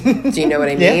 arguments. Do you know what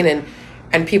I mean? Yeah.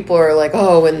 And people are like,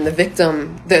 oh, when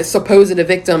the supposed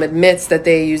victim admits that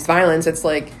they used violence, it's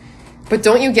like, but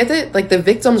don't you get it? Like, the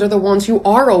victims are the ones who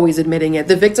are always admitting it.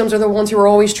 The victims are the ones who are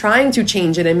always trying to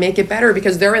change it and make it better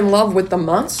because they're in love with the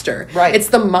monster. Right. It's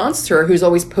the monster who's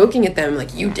always poking at them,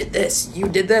 like, you did this,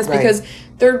 because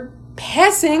they're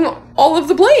passing all of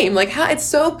the blame. Like, how it's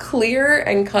so clear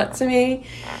and cut to me,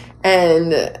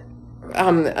 and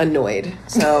I'm annoyed.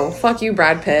 So fuck you,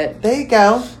 Brad Pitt. There you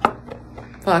go.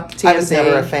 Fuck TMZ. I was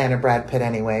never a fan of Brad Pitt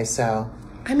anyway, so.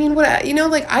 I mean,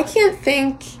 like, I can't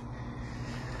think.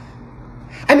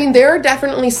 I mean, there are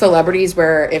definitely celebrities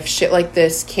where if shit like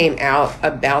this came out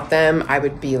about them, I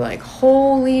would be like,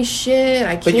 holy shit,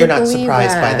 I can't believe that. But you're not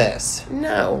surprised by this.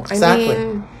 No. Exactly. I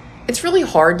mean, it's really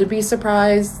hard to be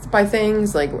surprised by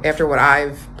things, like, after what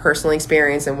I've personally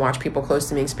experienced and watched people close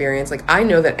to me experience. Like, I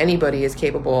know that anybody is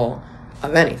capable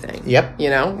of anything. Yep. You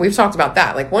know, we've talked about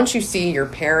that. Like, once you see your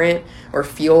parent or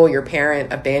feel your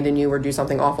parent abandon you or do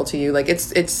something awful to you, like, it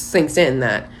sinks in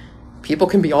that people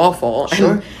can be awful.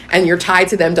 Sure. And you're tied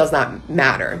to them does not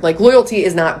matter. Like, loyalty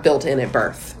is not built in at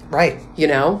birth. Right. You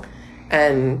know?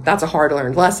 And that's a hard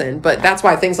learned lesson. But that's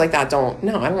why things like that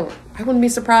I wouldn't be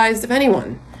surprised if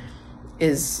anyone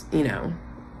is, you know,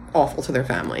 awful to their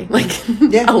family. Like,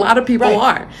 a lot of people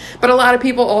are. But a lot of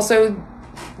people also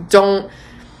don't.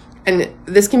 And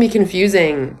this can be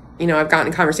confusing. You know, I've gotten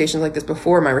in conversations like this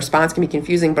before. My response can be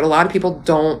confusing, but a lot of people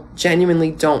genuinely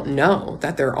don't know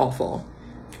that they're awful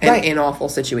and in awful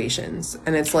situations.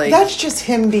 And it's like... That's just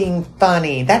him being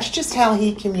funny. That's just how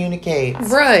he communicates.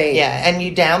 Right. Yeah, and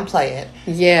you downplay it.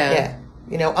 Yeah. Yeah.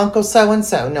 You know, Uncle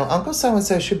so-and-so. No, Uncle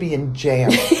so-and-so should be in jail.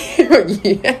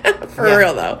 For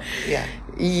real, though. Yeah.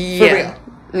 Yeah. For real.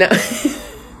 No.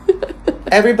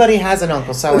 Everybody has an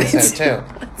Uncle so-and-so, too.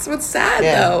 That's what's sad,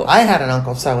 though. I had an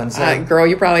Uncle so-and-so. Girl,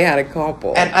 you probably had a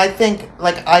couple. And I think,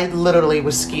 like, I literally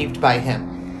was skeeved by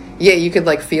him. Yeah, you could,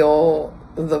 like, feel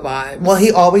the vibe. Well, he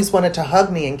always wanted to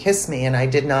hug me and kiss me, and I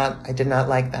did not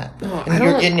like that. Oh,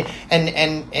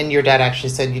 and your dad actually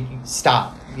said, you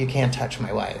stop. You can't touch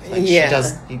my wife. Like,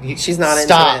 she's not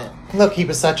stop. into it. Look, he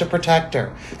was such a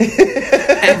protector.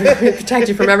 Protect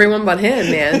you from everyone but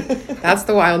him, man. That's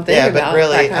the wild thing about but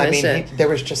really, that kind of shit. There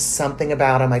was just something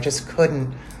about him. I just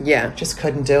couldn't. Yeah. Just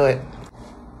couldn't do it.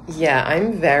 Yeah,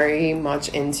 I'm very much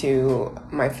into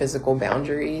my physical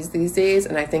boundaries these days.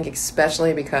 And I think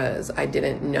especially because I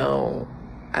didn't know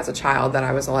as a child that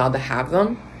I was allowed to have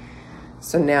them.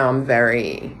 So now I'm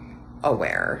very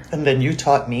aware. And then you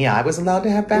taught me I was allowed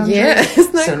to have boundaries. Yeah,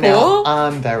 isn't that cool? Now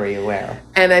I'm very aware.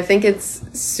 And I think it's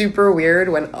super weird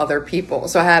when other people...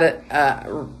 So I had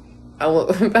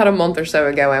about a month or so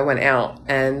ago, I went out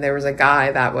and there was a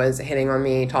guy that was hitting on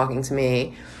me, talking to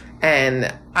me.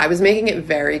 And I was making it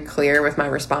very clear with my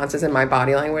responses and my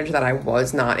body language that I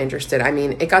was not interested. I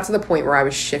mean, it got to the point where I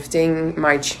was shifting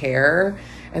my chair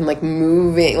and, like,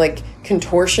 moving, like,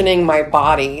 contortioning my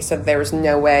body so there was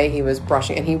no way he was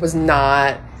brushing. And he was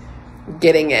not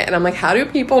getting it. And I'm like, how do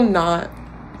people not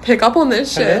pick up on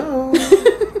this shit? Hello?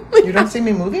 Like, you don't see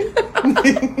me moving? Do you know what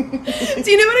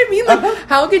I mean? Like,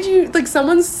 how could you, like,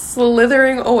 someone's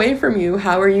slithering away from you.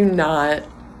 How are you not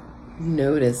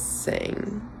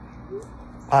noticing?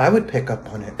 I would pick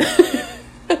up on it.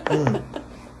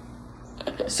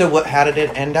 So how did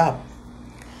it end up?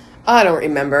 I don't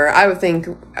remember. I would think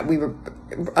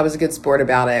I was a good sport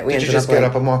about it. Did you just get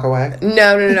up and walk away?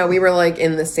 No. We were, like,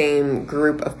 in the same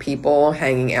group of people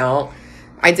hanging out.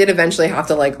 I did eventually have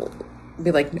to, like,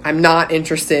 be like, I'm not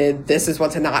interested. This is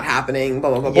what's not happening, blah,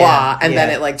 blah, blah, blah. And then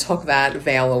it, like, took that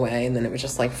veil away. And then it was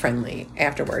just, like, friendly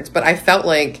afterwards. But I felt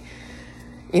like,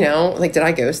 you know, like, did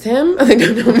I ghost him? I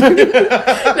don't know.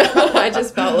 No, I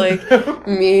just felt like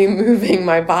me moving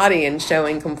my body and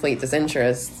showing complete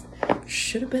disinterest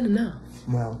should have been enough.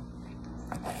 Well,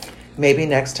 maybe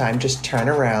next time just turn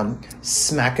around,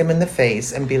 smack him in the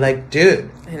face, and be like, dude,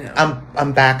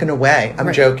 I'm backing away.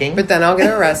 I'm joking. But then I'll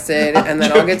get arrested, and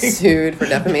then I'll get sued for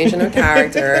defamation of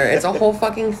character. It's a whole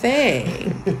fucking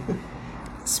thing.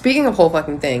 Speaking of whole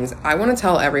fucking things, I want to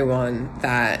tell everyone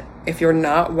that if you're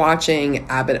not watching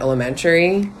Abbott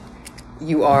Elementary,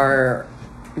 you are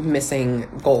missing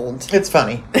gold. It's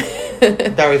funny.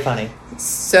 Very funny.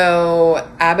 So,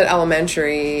 Abbott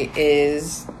Elementary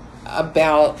is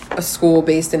about a school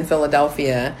based in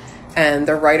Philadelphia, and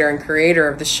the writer and creator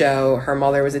of the show, her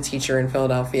mother was a teacher in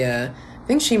Philadelphia. I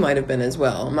think she might have been as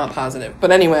well. I'm not positive.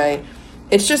 But anyway,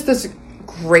 it's just this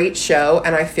great show,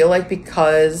 and I feel like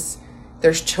because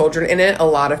there's children in it, a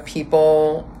lot of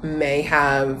people may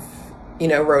have, you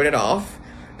know, wrote it off.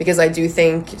 Because I do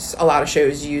think a lot of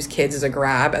shows use kids as a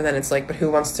grab, and then it's like, but who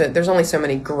wants to... There's only so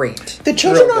many great... The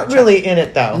children aren't really in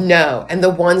it, though. No, and the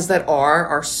ones that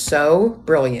are so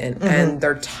brilliant, and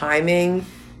their timing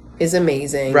is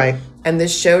amazing. Right. And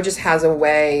this show just has a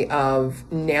way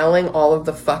of nailing all of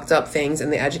the fucked up things in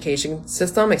the education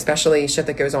system, especially shit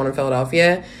that goes on in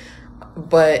Philadelphia,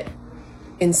 but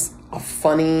in a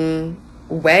funny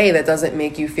way that doesn't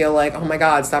make you feel like, oh my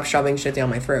God, stop shoving shit down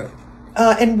my throat.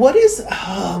 And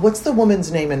what's the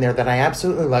woman's name in there that I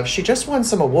absolutely love? She just won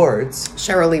some awards.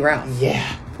 Cheryl Lee Ralph.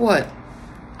 Yeah. What?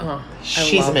 Oh,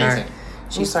 she's amazing. Her.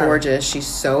 She's gorgeous. She's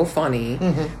so funny.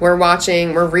 We're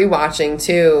rewatching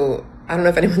too. I don't know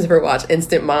if anyone's ever watched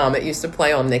Instant Mom. It used to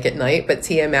play on Nick at Night, but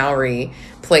Tia Mowry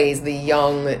plays the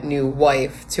young new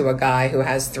wife to a guy who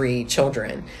has 3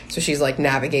 children. So she's like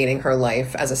navigating her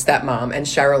life as a stepmom, and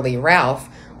Cheryl Lee Ralph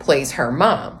plays her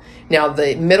mom. Now,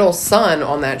 the middle son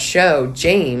on that show,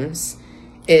 James,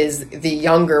 is the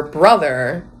younger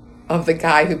brother of the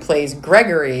guy who plays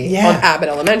Gregory on Abbott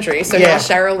Elementary. So now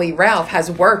Cheryl Lee Ralph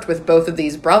has worked with both of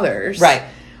these brothers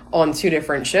on 2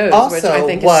 different shows, also, which I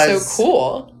think is so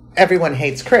cool. Everyone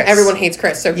Hates Chris. Everyone Hates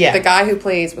Chris. So the guy who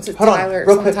plays, what's it, Hold Tyler? on,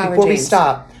 real quick, Tyler before James. we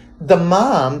stop. The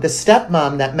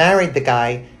stepmom that married the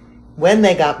guy, when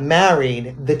they got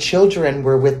married, the children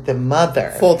were with the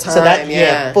mother. Full-time, so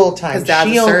that, full-time. Because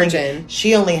dad's a surgeon.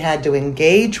 She only had to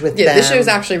engage with them. Yeah, this show's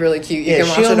actually really cute. You can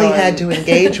watch it on... She only had to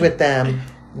engage with them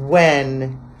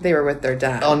when... They were with their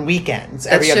dad. On weekends.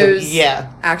 That show's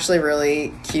actually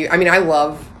really cute. I mean, I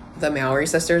love the Mallory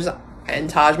sisters and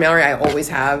Taj Mallory. I always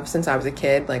have since I was a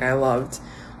kid. Like, I loved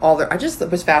all their... I just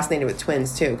was fascinated with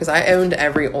twins, too. Because I owned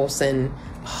every Olsen...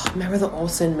 Oh, remember the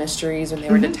Olsen mysteries when they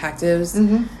were detectives?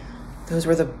 Mm-hmm. Those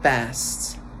were the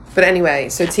best. But anyway,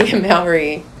 so Tia and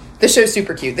Mallory... The show's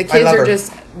super cute. The kids are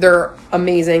just... They're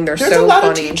amazing. There's so funny. There's a lot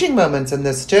of teaching moments in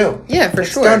this, too. Yeah, for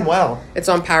sure. It's done well. It's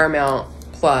on Paramount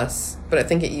Plus, but I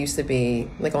think it used to be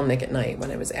like on Nick at Night when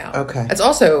it was out. Okay. It's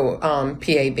also PA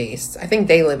based. I think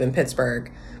they live in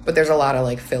Pittsburgh, but there's a lot of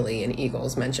like Philly and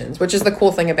Eagles mentions, which is the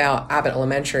cool thing about Abbott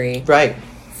Elementary. Right.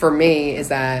 For me, is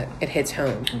that it hits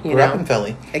home. You Grew up in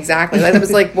Philly. Exactly. That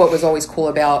was like what was always cool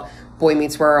about Boy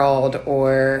Meets World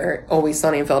or Always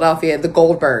Sunny in Philadelphia. The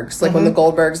Goldbergs. Like when the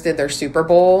Goldbergs did their Super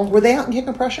Bowl. Were they out in King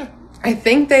of Prussia? I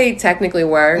think they technically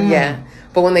were, yeah.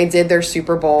 But when they did their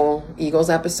Super Bowl Eagles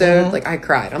episode, like I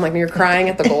cried. I'm like, you're crying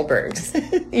at the Goldbergs,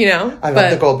 you know? I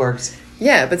love the Goldbergs.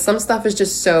 Yeah, but some stuff is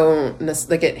just so,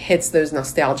 like it hits those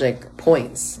nostalgic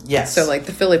points. Yes. So like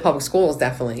the Philly Public Schools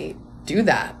definitely do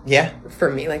that. Yeah. For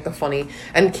me, like the funny.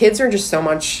 And kids are just so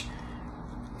much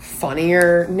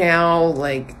funnier now.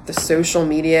 Like the social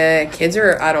media. Kids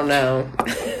are, I don't know.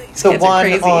 The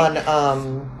one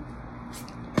on...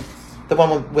 The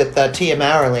one with Tia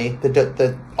Mallory,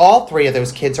 all 3 of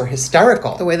those kids are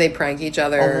hysterical. The way they prank each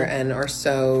other and are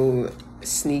so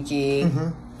sneaky.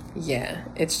 Yeah,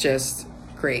 it's just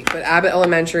great. But Abbott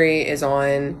Elementary is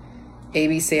on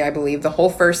ABC, I believe. The whole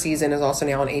first season is also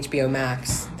now on HBO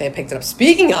Max. They picked it up.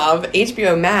 Speaking of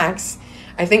HBO Max,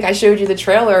 I think I showed you the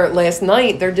trailer last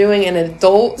night. They're doing an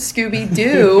adult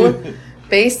Scooby-Doo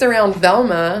based around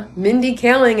Velma. Mindy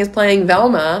Kaling is playing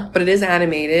Velma, but it is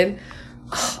animated.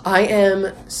 I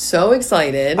am so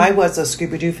excited. I was a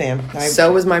Scooby-Doo fan.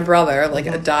 So was my brother, like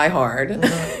a diehard.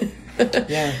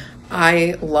 Yeah.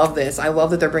 I love this. I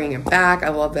love that they're bringing it back. I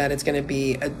love that it's going to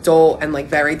be adult and like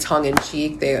very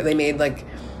tongue-in-cheek. They made like...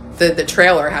 The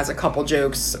trailer has a couple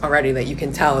jokes already that you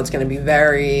can tell it's going to be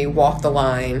very walk the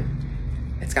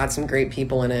line. It's got some great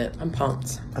people in it. I'm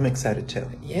pumped. I'm excited too.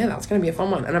 Yeah, that's going to be a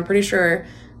fun one. And I'm pretty sure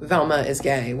Velma is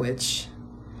gay, which...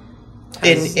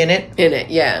 In it? In it,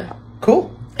 yeah.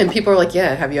 Cool. And people are like,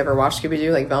 yeah, have you ever watched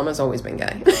Scooby-Doo? Like, Velma's always been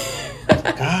gay.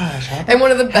 Gosh. And one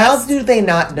of the best... How do they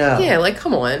not know? Yeah, like,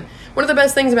 come on. One of the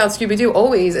best things about Scooby-Doo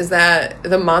always is that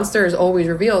the monster is always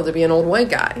revealed to be an old white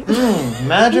guy.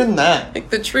 Imagine that.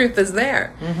 Like, the truth is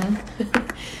there.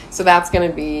 So that's going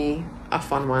to be a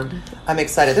fun one. I'm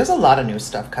excited. There's a lot of new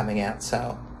stuff coming out,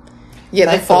 so...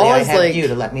 Yeah, the fall is like... you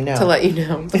to let me know. To let you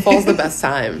know. The fall's the best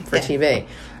time for TV.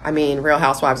 I mean, Real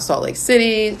Housewives of Salt Lake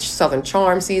City, Southern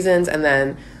Charm seasons, and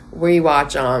then we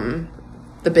watch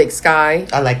The Big Sky.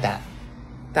 I like that.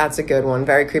 That's a good one.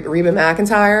 Very creepy. Reba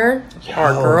McEntire,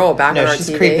 our girl, back on our TV. No,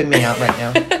 she's creeping me out right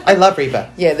now. I love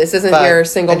Reba. Yeah, this isn't your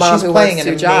single mom who works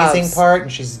 2 jobs. She's playing an amazing part,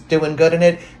 and she's doing good in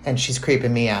it, and she's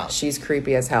creeping me out. She's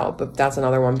creepy as hell, but that's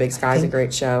another one. Big Sky's a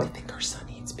great show. I think her son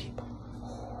eats people.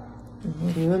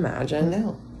 Can you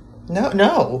imagine?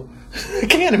 No. I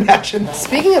can't imagine that.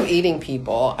 Speaking of eating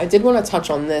people, I did want to touch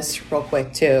on this real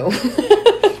quick, too.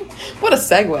 What a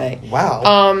segue.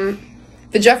 Wow.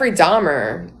 The Jeffrey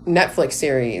Dahmer Netflix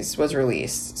series was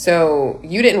released. So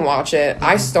you didn't watch it.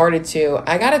 I started to.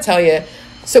 I got to tell you,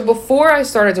 so before I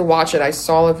started to watch it, I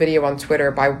saw a video on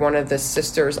Twitter by one of the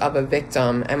sisters of a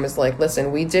victim and was like,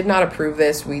 listen, we did not approve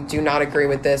this. We do not agree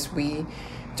with this. We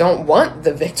don't want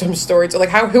the victim story. So like,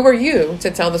 who are you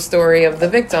to tell the story of the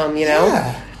victim, you know?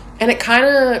 Yeah. And it kind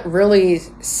of really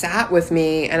sat with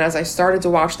me. And as I started to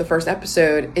watch the first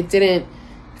episode, it didn't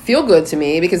feel good to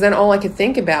me because then all I could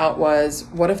think about was,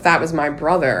 what if that was my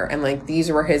brother? And like,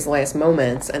 these were his last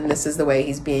moments and this is the way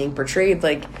he's being portrayed.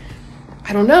 Like,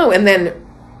 I don't know. And then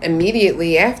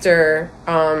immediately after,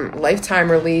 Lifetime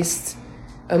released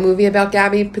a movie about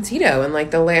Gabby Petito and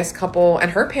like the last couple,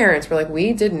 and her parents were like,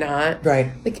 we did not.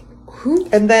 Right. Like, who?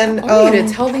 And then, to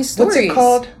tell these stories? What's it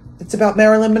called? It's about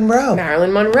Marilyn Monroe.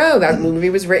 Marilyn Monroe. That movie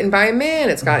was written by a man.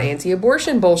 It's got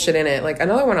anti-abortion bullshit in it. Like,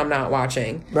 another one I'm not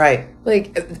watching. Right.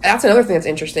 Like, that's another thing that's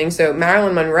interesting. So,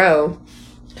 Marilyn Monroe,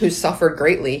 who suffered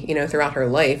greatly, you know, throughout her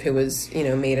life, who was, you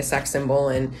know, made a sex symbol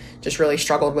and just really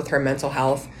struggled with her mental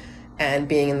health and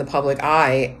being in the public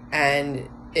eye. And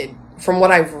from what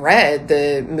I've read,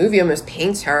 the movie almost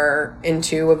paints her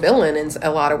into a villain in a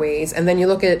lot of ways. And then you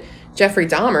look at Jeffrey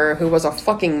Dahmer, who was a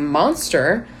fucking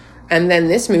monster. And then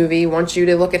this movie wants you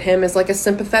to look at him as like a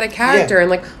sympathetic character and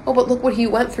like, oh, but look what he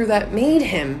went through that made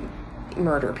him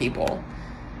murder people.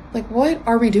 Like, what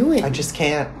are we doing? I just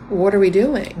can't. What are we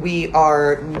doing? We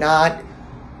are not...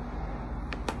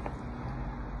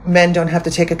 Men don't have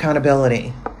to take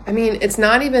accountability. I mean, it's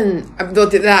not even... They'll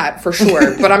do that, for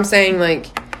sure. But I'm saying, like,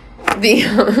 you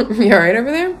all right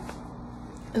over there?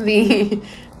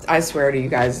 I swear to you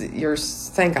guys,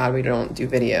 thank God we don't do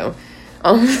video.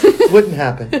 Wouldn't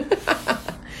happen.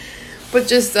 But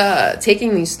just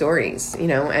taking these stories, you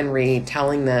know, and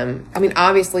retelling them. I mean,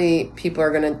 obviously, people are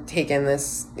going to take in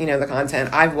this, you know, the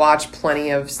content. I've watched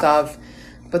plenty of stuff,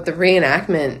 but the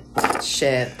reenactment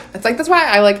shit. It's like, that's why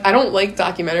I don't like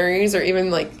documentaries or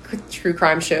even like true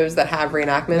crime shows that have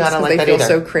reenactments because they feel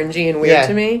so cringy and weird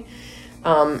to me.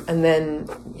 And then,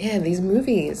 these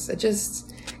movies, it just...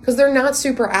 Because they're not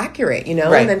super accurate, you know?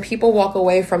 Right. And then people walk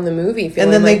away from the movie feeling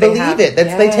like and then they believe it.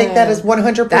 They take that as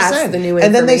 100%. That's the new information.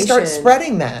 And then they start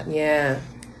spreading that. Yeah.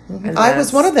 And I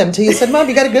was one of them till you said, Mom,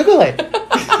 you got to Google it.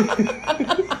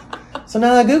 So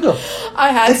now I Google.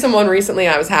 I had someone recently,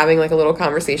 I was having like a little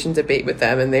conversation debate with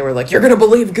them, and they were like, you're going to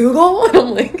believe Google? And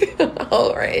I'm like,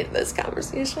 all right, this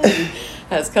conversation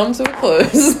has come to a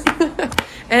close.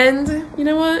 And you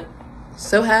know what?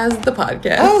 So has the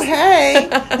podcast. Oh, hey.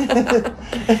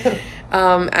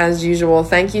 As usual,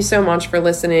 thank you so much for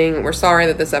listening. We're sorry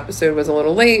that this episode was a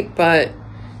little late, but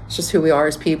it's just who we are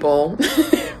as people.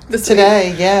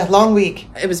 Today, long week.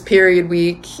 It was period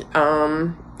week.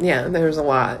 There was a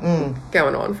lot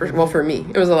going on. For me,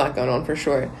 it was a lot going on for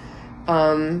sure.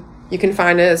 You can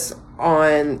find us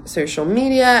on social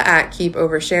media at Keep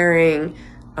Oversharing.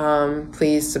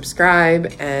 Please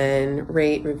subscribe and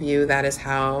rate, review. That is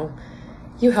how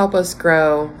you help us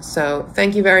grow. So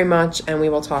thank you very much, and we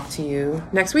will talk to you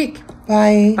next week.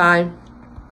 Bye. Bye.